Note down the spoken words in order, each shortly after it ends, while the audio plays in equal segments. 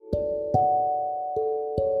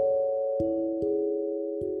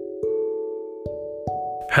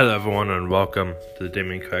Hello everyone and welcome to the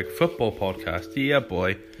Damien Craig football podcast. Yeah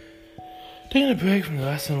boy, taking a break from the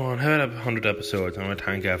wrestling one. Heard 100 episodes. I want to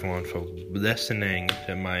thank everyone for listening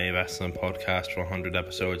to my wrestling podcast for 100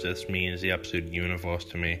 episodes. This means the absolute universe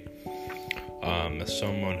to me. As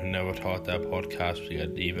someone who never thought that podcast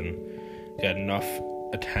would get enough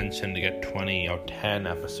attention to get 20 or 10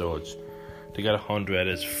 episodes, to get 100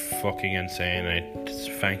 is fucking insane. I just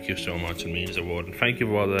thank you so much. It means the world, and thank you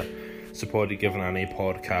for all the support you give on any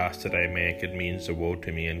podcast that I make. It means the world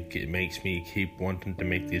to me, and it makes me keep wanting to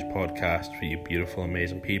make these podcasts for you beautiful,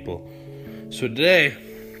 amazing people. So today,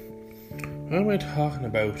 what am I talking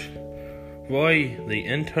about? Why the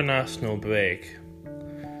international break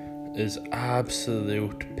is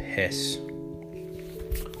absolute piss.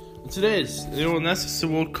 It is, unless it's the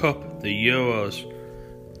World Cup, the Euros,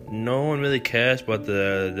 no one really cares about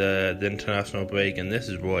the international break, and this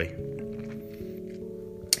is why.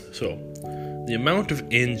 So, the amount of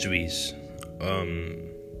injuries we're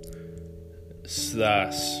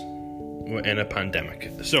in a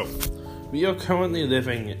pandemic. So, we are currently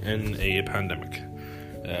living in a pandemic.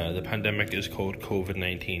 The pandemic is called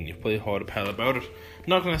COVID-19. You've probably heard a pile about it. I'm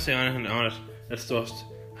not going to say anything on it. It's just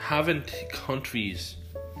having countries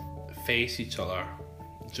face each other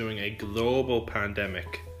during a global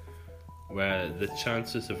pandemic where the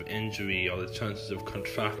chances of injury or the chances of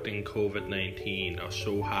contracting COVID-19 are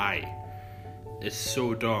so high. It's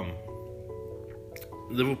so dumb.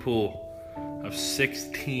 Liverpool have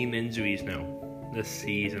 16 injuries now this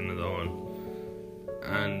season alone,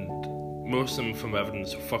 and most of them from Everton,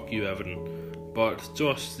 so fuck you Everton. But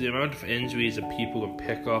just the amount of injuries that people can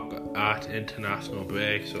pick up at international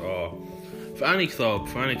breaks or for any club,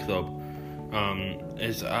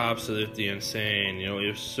 is absolutely insane. You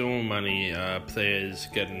have so many players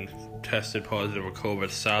getting tested positive for COVID.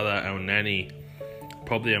 Salah, El Neni,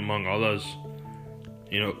 probably among others.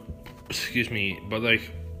 But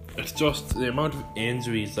it's just the amount of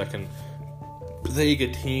injuries that can plague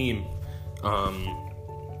a team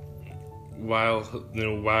while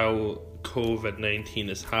COVID-19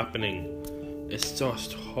 is happening. It's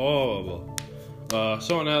just horrible.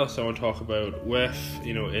 Something else I want to talk about with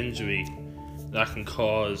injury that can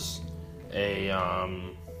cause a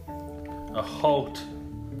halt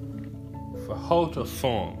of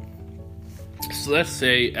form. So let's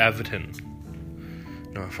say Everton.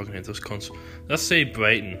 No, I fucking hate those cunts. Let's say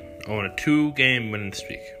Brighton are on a 2-game winning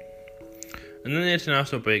streak, and then the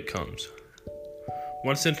international break comes.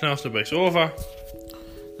 Once the international break's over,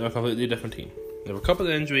 they're a completely different team. They have a couple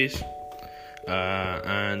of injuries,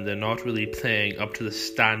 and they're not really playing up to the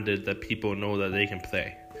standard that people know that they can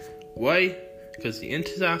play. Why? Because the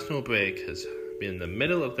international break has been in the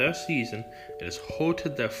middle of their season. It has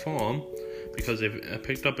halted their form because they've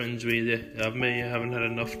picked up injury. They haven't had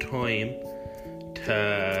enough time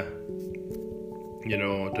to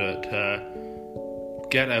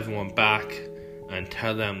get everyone back and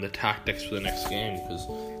tell them the tactics for the next game. Because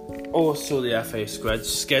also the FA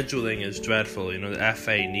scheduling is dreadful. The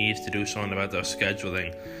FA needs to do something about their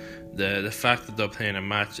scheduling. The fact that they're playing a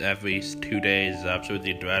match every 2 days is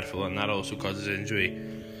absolutely dreadful, and that also causes injury.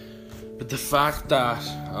 But the fact that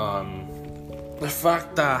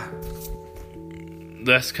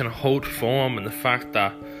this can hold form, and the fact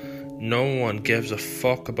that no one gives a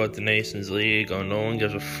fuck about the Nations League, or no one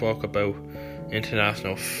gives a fuck about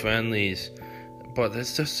international friendlies, but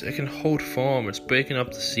it can hold form. It's breaking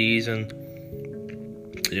up the season.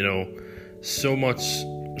 So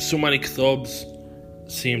many clubs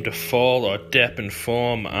seem to fall or dip in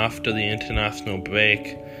form after the international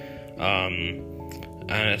break, and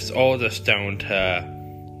it's all just down to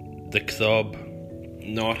the club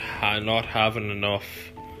not having enough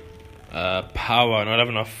power, not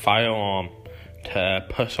having enough firearm to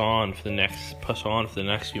push on for the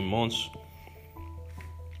next few months.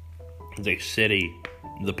 Like City,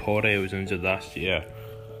 Laporte was injured last year.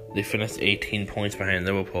 They finished 18 points behind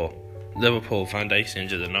Liverpool. Van Dijk's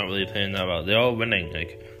injured. They're not really playing that well. They're all winning.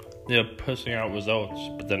 They're pushing out results,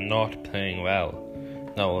 but they're not playing well.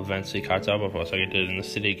 That will eventually catch up with us, like it did in the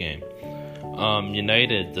City game.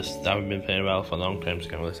 United haven't been playing well for a long time, so I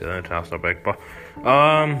can't really say that international break. But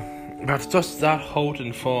it's just that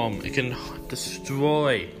halting form. It can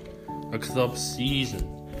destroy a club's season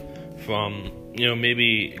from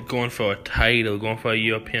maybe going for a title, going for a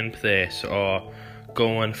European place, or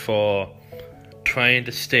going for trying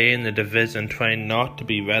to stay in the division, trying not to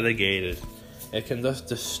be relegated. It can just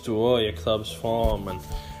destroy a club's form, and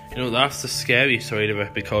that's the scary side of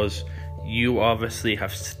it, because you obviously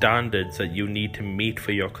have standards that you need to meet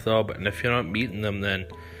for your club, and if you're not meeting them, then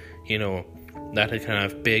that can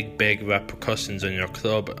have big repercussions on your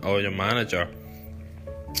club or your manager.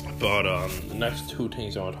 But the next two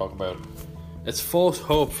things I want to talk about, it's false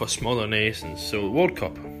hope for smaller nations. So World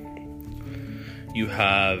Cup, you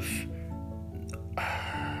have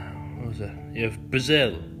you have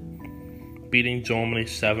Brazil beating Germany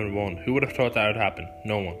 7-1. Who would have thought that would happen?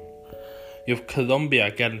 No one. You have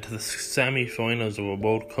Colombia getting to the semi-finals of a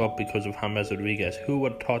World Cup because of James Rodriguez. Who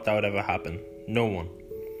would have thought that would ever happen? No one.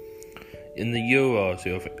 In the Euros,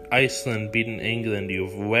 you have Iceland beating England. You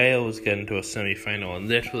have Wales getting to a semi-final, and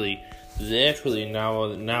literally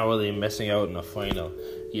narrowly missing out in a final.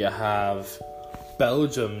 You have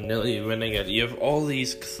Belgium nearly winning it. You have all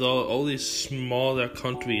these smaller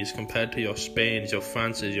countries compared to your Spains, your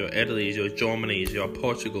Frances, your Italys, your Germanys, your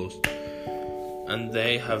Portugals, and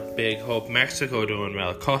they have big hope. Mexico doing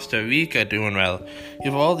well, Costa Rica doing well.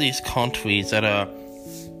 You have all these countries that are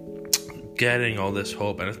getting all this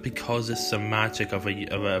hope, and it's because it's the magic of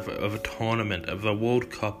a tournament, of a World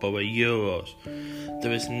Cup, of a Euros.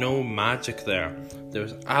 There is no magic there. There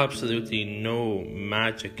is absolutely no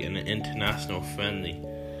magic in an international friendly.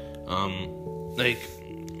 Like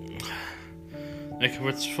if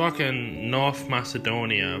it's fucking North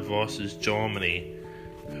Macedonia versus Germany,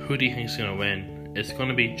 who do you think's gonna win? It's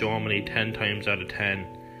gonna be Germany 10 times out of 10,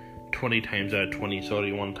 20 times out of 20,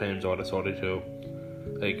 31 times out of 32.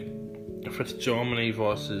 Like, if it's Germany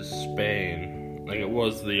versus Spain, like it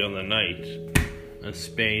was the other night, and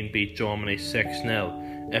Spain beat Germany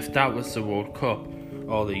 6-0, if that was the World Cup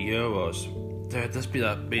or the Euros, there'd just be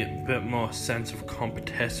that bit more sense of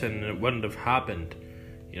competition, and it wouldn't have happened,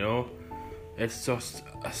 you know? It's just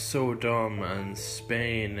so dumb, and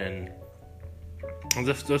Spain, and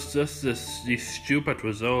just these stupid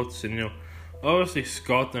results, and, you know, obviously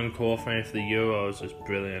Scotland qualifying for the Euros is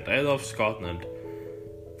brilliant. I love Scotland.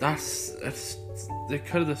 They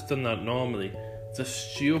could have just done that normally. It's a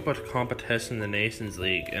stupid competition in the Nations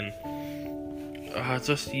League, and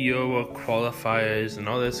just Euro qualifiers and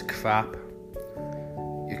all this crap.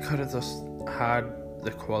 You could have just had the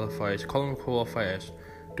qualifiers, call them qualifiers,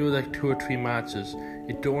 do like 2 or 3 matches.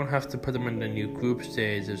 You don't have to put them in the new group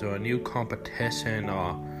stages or a new competition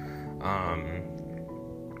or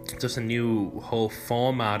just a new whole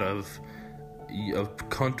format of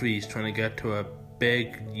countries trying to get to a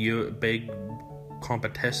big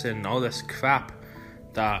competition, all this crap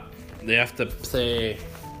that they have to play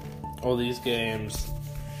all these games,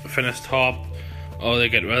 finish top, or they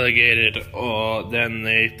get relegated, or then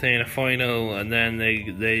they play in a final, and then they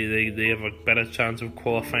have a better chance of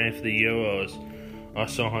qualifying for the Euros or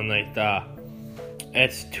something like that.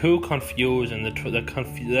 It's too confusing.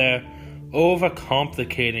 They're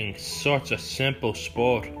overcomplicating such a simple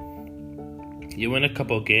sport. You win a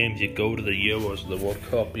couple of games, you go to the Euros or the World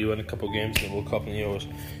Cup. You win a couple of games in the World Cup and the Euros,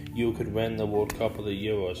 you could win the World Cup or the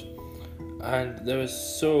Euros. And there is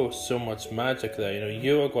so much magic there. You know,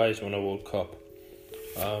 Uruguay's won a World Cup.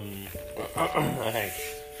 I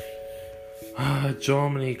think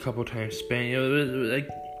Germany a couple of times, Spain. You know,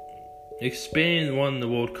 like Spain won the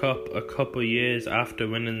World Cup a couple of years after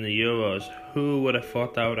winning the Euros. Who would have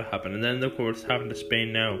thought that would have happened? And then look what's happened to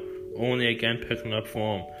Spain now, only again picking up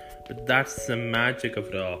form. But that's the magic of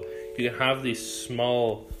it all. You can have these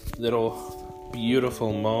small little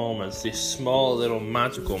beautiful moments, these small little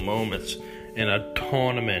magical moments in a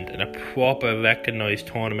tournament, in a proper recognised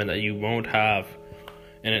tournament that you won't have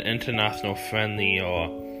in an international friendly or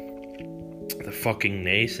the fucking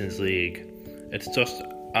Nations League. It's just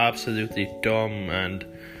absolutely dumb. And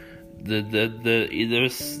there's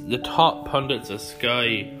the top pundits of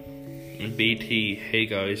Sky and BT, hey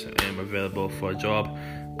guys, I am available for a job.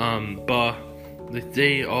 But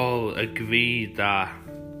they all agree that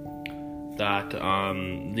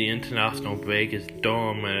the international break is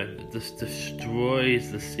dumb and it just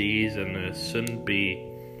destroys the season. It shouldn't be.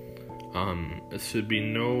 It should be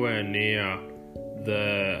nowhere near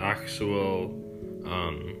the actual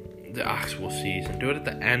season. Do it at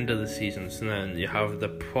the end of the season, so then you have the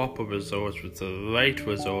proper results with the right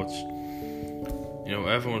results. You know,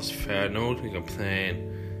 everyone's fair. No one can complain.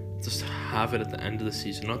 Just have it at the end of the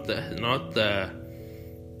season, not the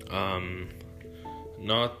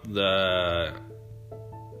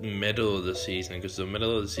middle of the season, because the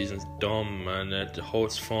middle of the season is dumb and it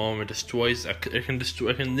holds form. It destroys. It can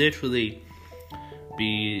literally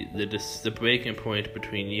be the breaking point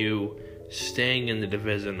between you staying in the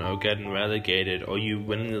division or getting relegated, or you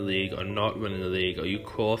winning the league or not winning the league, or you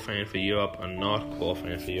qualifying for Europe or not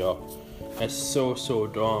qualifying for Europe. It's so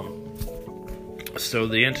dumb. So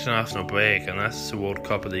the international break, and that's the World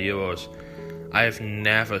Cup or the Euros, I have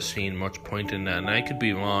never seen much point in that, and I could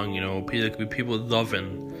be wrong. You know, there could be people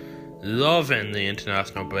loving the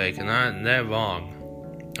international break, and they're wrong.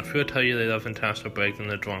 If I tell you they love international break, then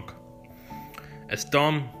they're drunk. It's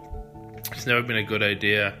dumb. It's never been a good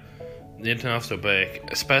idea. The international break,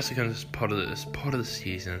 especially because it's part of the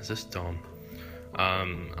season, it's just dumb.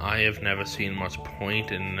 I have never seen much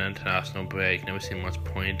point in an international break. Never seen much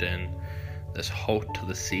point in this halt to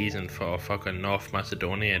the season for fucking North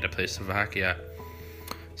Macedonia to play Slovakia.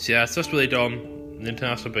 So yeah, it's just really dumb. The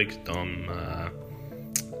international break's dumb.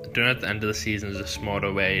 Doing it at the end of the season is a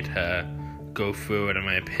smarter way to go through it, in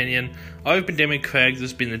my opinion. I've been Damien Craig. This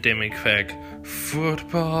has been the Damien Craig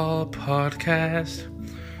Football Podcast.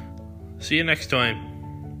 See you next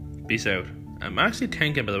time. Peace out. I'm actually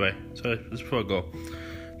thinking, by the way, so just before I go,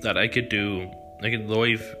 that we could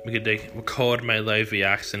record my live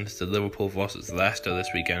reactions to Liverpool versus Leicester this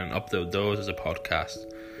weekend and upload those as a podcast.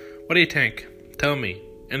 What do you think? Tell me.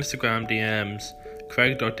 Instagram DMs,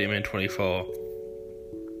 Craig.Damien24,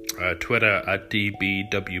 Twitter at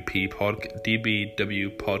DBW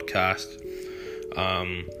Podcast.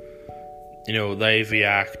 Live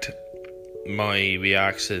react my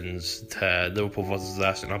reactions to Liverpool versus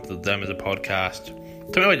Leicester and upload them as a podcast.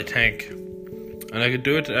 Tell me what you think. And I could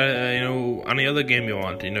do it, any other game you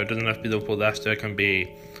want. It doesn't have to be Liverpool Leicester. It can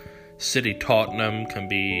be City Tottenham. Can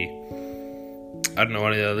be, I don't know,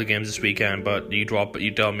 any of the other games this weekend. But you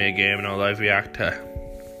tell me a game and I'll live react to.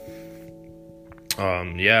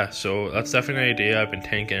 So that's definitely an idea I've been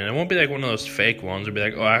thinking. And it won't be like one of those fake ones. It'll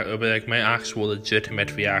be like my actual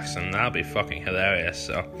legitimate reaction. That'll be fucking hilarious.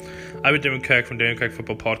 So I've been Damien Craig from Damien Craig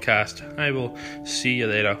Football Podcast. I will see you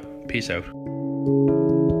later. Peace out.